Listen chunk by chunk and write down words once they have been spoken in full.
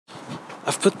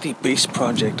I've put the bass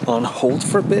project on hold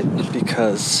for a bit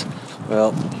because,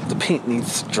 well, the paint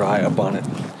needs to dry up on it,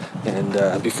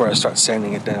 and before I start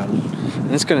sanding it down,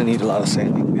 and it's going to need a lot of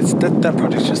sanding. That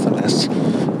project's just a mess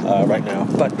right now.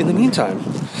 But in the meantime,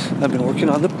 I've been working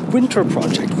on the winter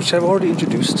project, which I've already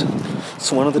introduced.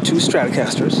 It's one of the two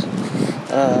Stratocasters,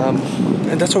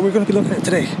 and that's what we're going to be looking at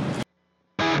today.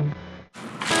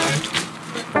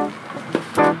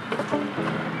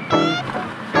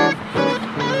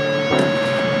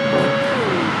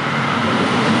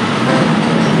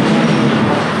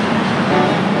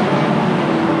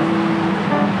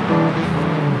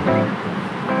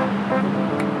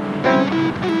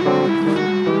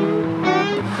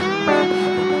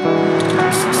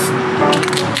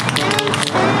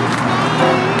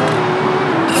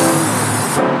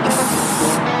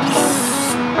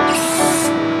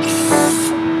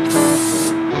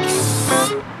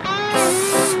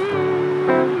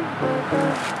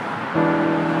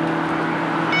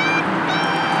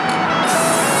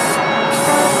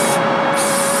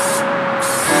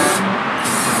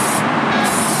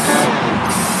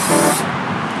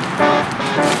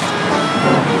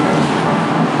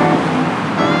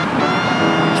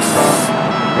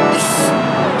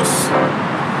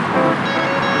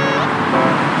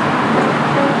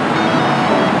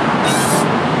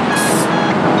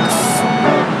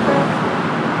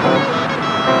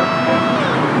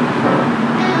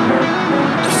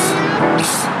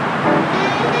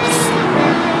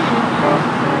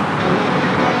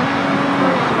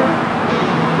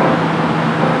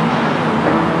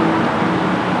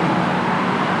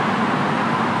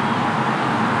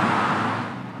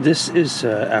 This is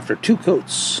after 2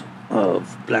 coats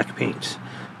of black paint.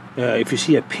 If you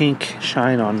see a pink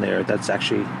shine on there, that's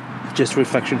actually just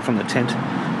reflection from the tint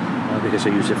because I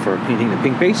use it for painting the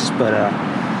pink base, but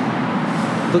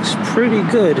looks pretty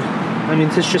good. I mean,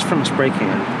 this is just from a spray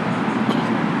can.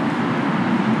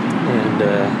 And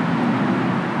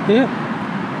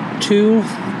yeah, 2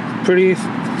 pretty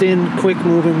thin, quick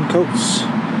moving coats.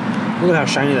 Look at how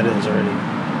shiny that is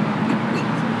already.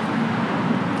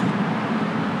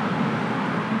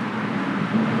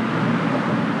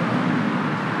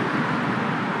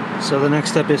 So the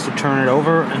next step is to turn it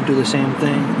over and do the same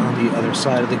thing on the other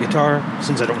side of the guitar,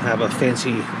 since I don't have a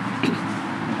fancy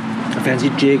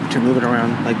jig to move it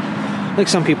around like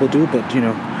some people do. But you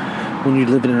know, when you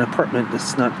live in an apartment,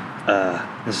 it's not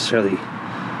necessarily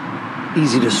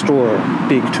easy to store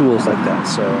big tools like that.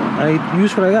 So I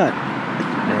use what I got,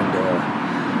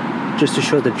 and just to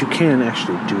show that you can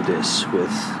actually do this with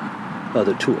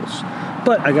other tools.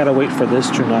 But I gotta wait for this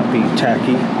to not be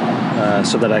tacky,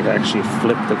 so that I can actually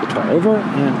flip the guitar over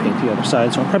and paint the other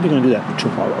side. So I'm probably going to do that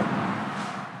tomorrow.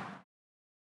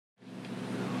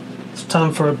 It's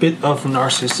time for a bit of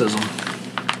narcissism.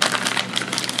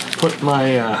 Put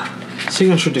my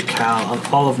signature decal on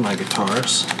all of my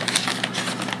guitars.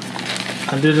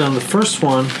 I did it on the first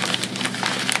one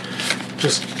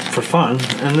just for fun,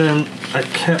 and then I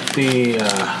kept the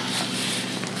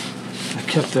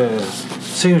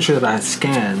signature that I had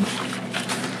scanned.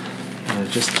 I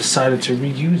just decided to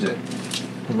reuse it,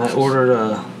 and I ordered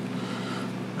a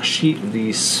sheet of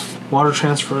these water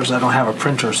transfers. I don't have a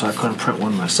printer, so I couldn't print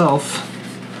one myself.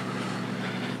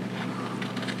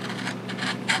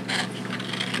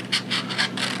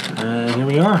 And here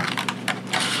we are.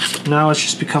 Now it's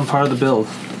just become part of the build.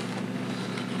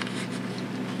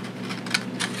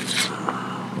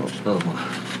 Oh, another one.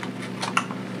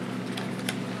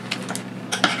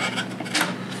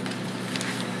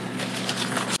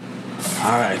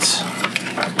 Alright,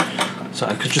 so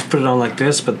I could just put it on like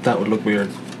this, but that would look weird.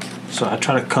 So I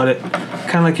try to cut it,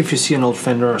 kind of like if you see an old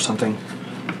Fender or something,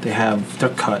 they're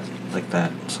cut like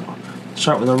that. So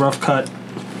start with a rough cut.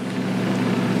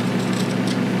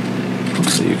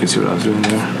 So you can see what I was doing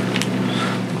there.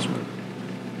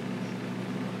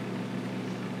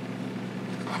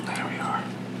 There we are.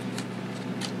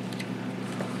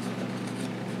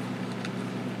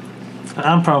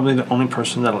 I'm probably the only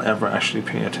person that'll ever actually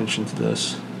pay attention to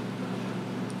this.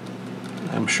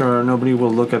 I'm sure nobody will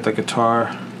look at the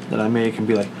guitar that I make and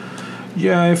be like,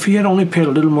 yeah, if he had only paid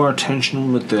a little more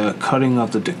attention with the cutting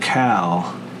of the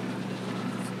decal,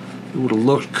 it would have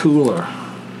looked cooler.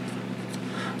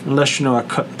 Unless, you know, I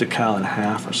cut the decal in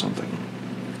half or something.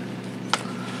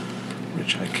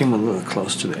 Which I came a little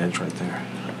close to the edge right there.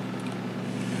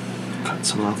 Cut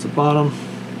some off the bottom.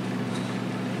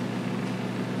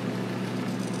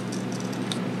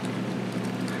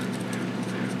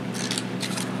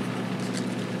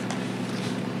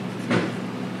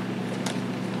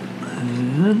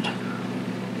 And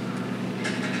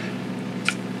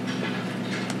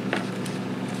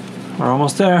we're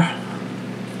almost there.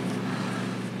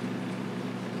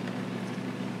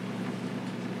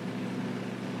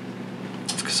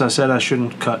 because I said I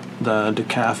shouldn't cut the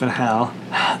decal in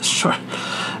half. Sure.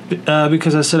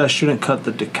 Because I said I shouldn't cut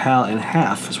the decal in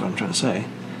half, is what I'm trying to say.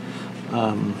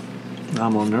 Now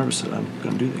I'm all nervous that I'm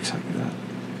going to do exactly that.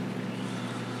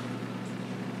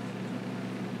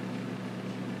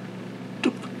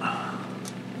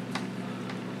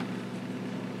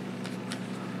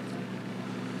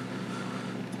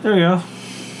 There we go.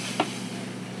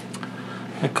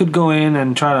 I could go in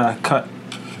and try to cut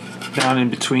down in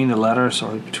between the letters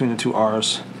or between the two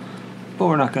R's, but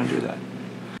we're not going to do that.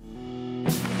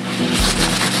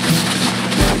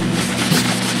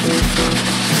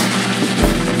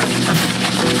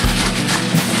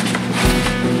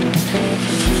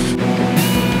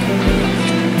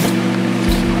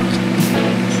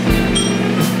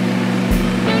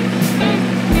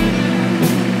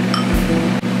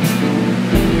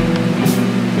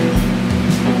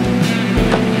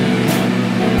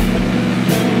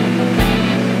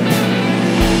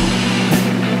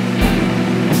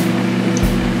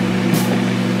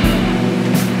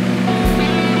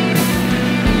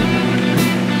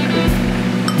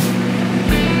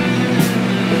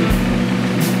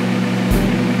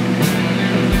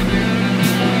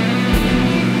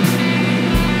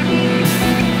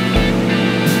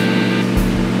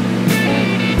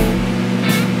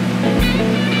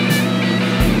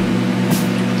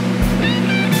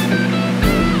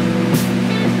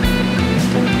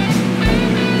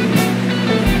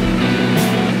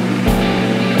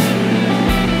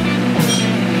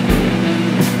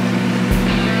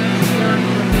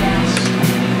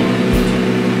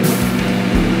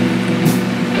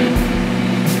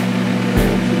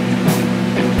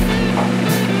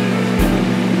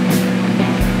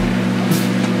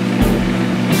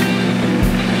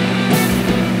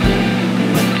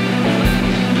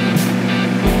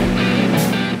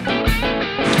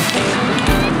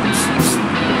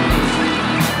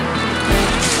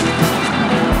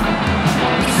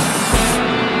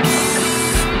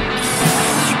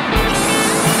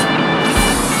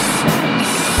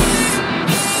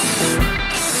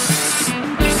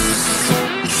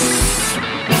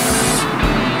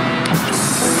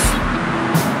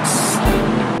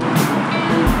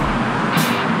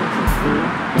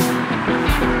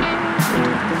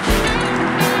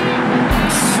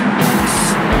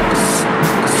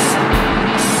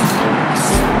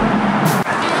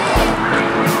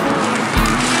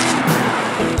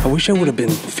 I wish I would have been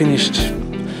finished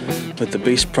with the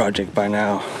base project by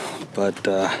now, but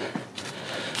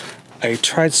I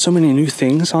tried so many new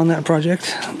things on that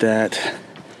project that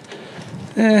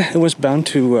it was bound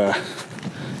to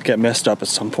get messed up at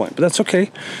some point, but that's okay.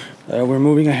 We're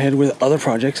moving ahead with other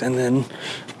projects and then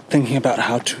thinking about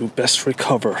how to best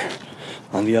recover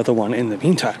on the other one in the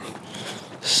meantime.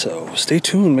 So stay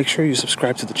tuned, make sure you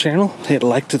subscribe to the channel, hit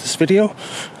like to this video,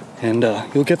 and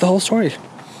you'll get the whole story.